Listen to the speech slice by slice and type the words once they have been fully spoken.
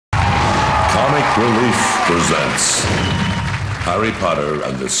Comic Relief presents Harry Potter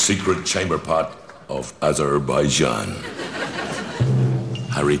and the Secret Chamber Pot of Azerbaijan.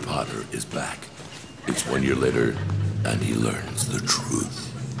 Harry Potter is back. It's 1 year later, and he learns the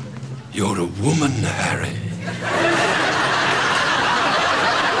truth. You're a woman, Harry.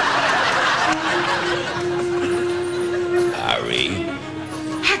 Harry?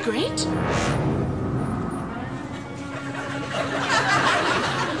 Hagrid?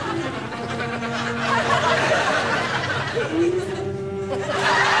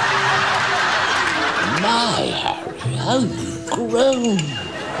 My Harry, how you've grown.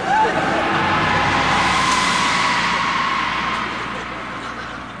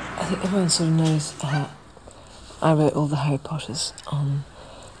 I think everyone sort of knows I wrote all the Harry Potters on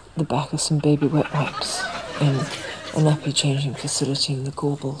the back of some baby wet wipes in a nappy changing facility in the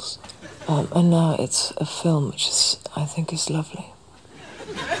Gaubles. And now it's a film, which is, I think, is lovely.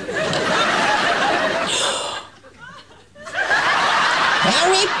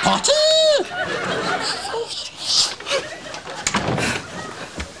 Harry Potter?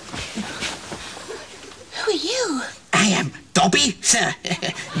 Who are you? I am Dobby, sir.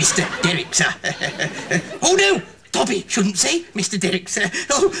 Mr. Derrick, sir. Oh, no, Dobby shouldn't say Mr. Derrick, sir.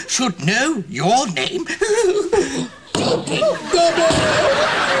 Oh, should know your name. Dobby. Dobby.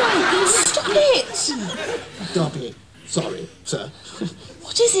 Stop it! Dobby, sorry, sir.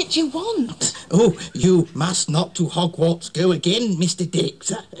 What is it you want? Oh, you must not to Hogwarts go again, Mr. Derrick,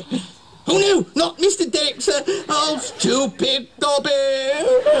 sir. Oh, no, not Mr. Derrick, sir. Oh, stupid Dobby.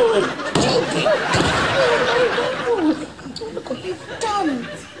 Stupid Dobby. Look what you've done.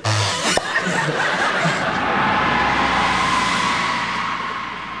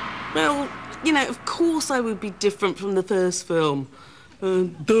 Well, you know, of course I would be different from the first film.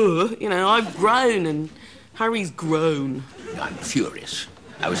 Duh, you know, I've grown and Harry's grown. I'm furious.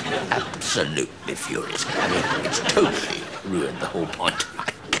 I was absolutely furious. I mean, it's totally ruined the whole point of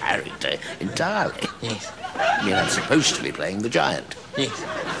my character entirely. Yes. I mean, I'm supposed to be playing the giant. Yes.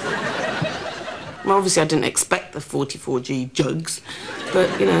 Well, obviously I didn't expect the 44G jugs, but,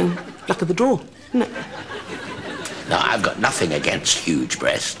 you know, luck of the draw, isn't it? Now, I've got nothing against huge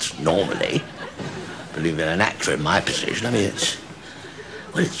breasts, normally. Believe in an actor in my position, I mean, it's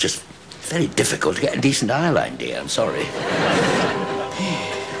just very difficult to get a decent eyeline, dear. I'm sorry.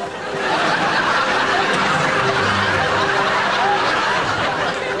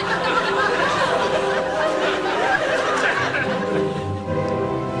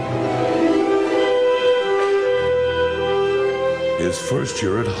 His first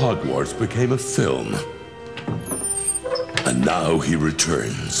year at Hogwarts became a film. And now he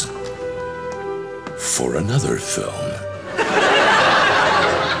returns for another film.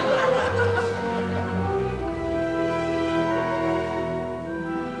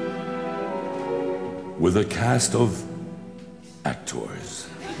 With a cast of actors.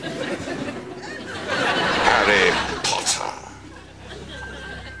 Harry Potter.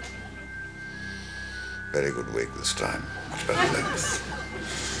 Very good wig this time. Much better length.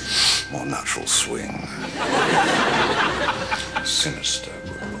 More natural swing. Sinister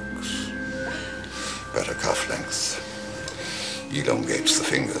good looks. Better cuff length. Elongates the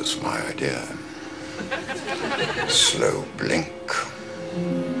fingers, my idea. Slow blink.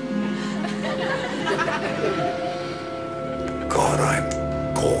 God, I'm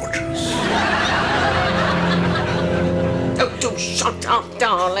gorgeous. Oh, do shut up,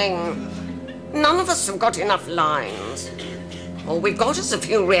 darling. None of us have got enough lines. All we've got is a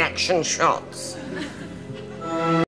few reaction shots.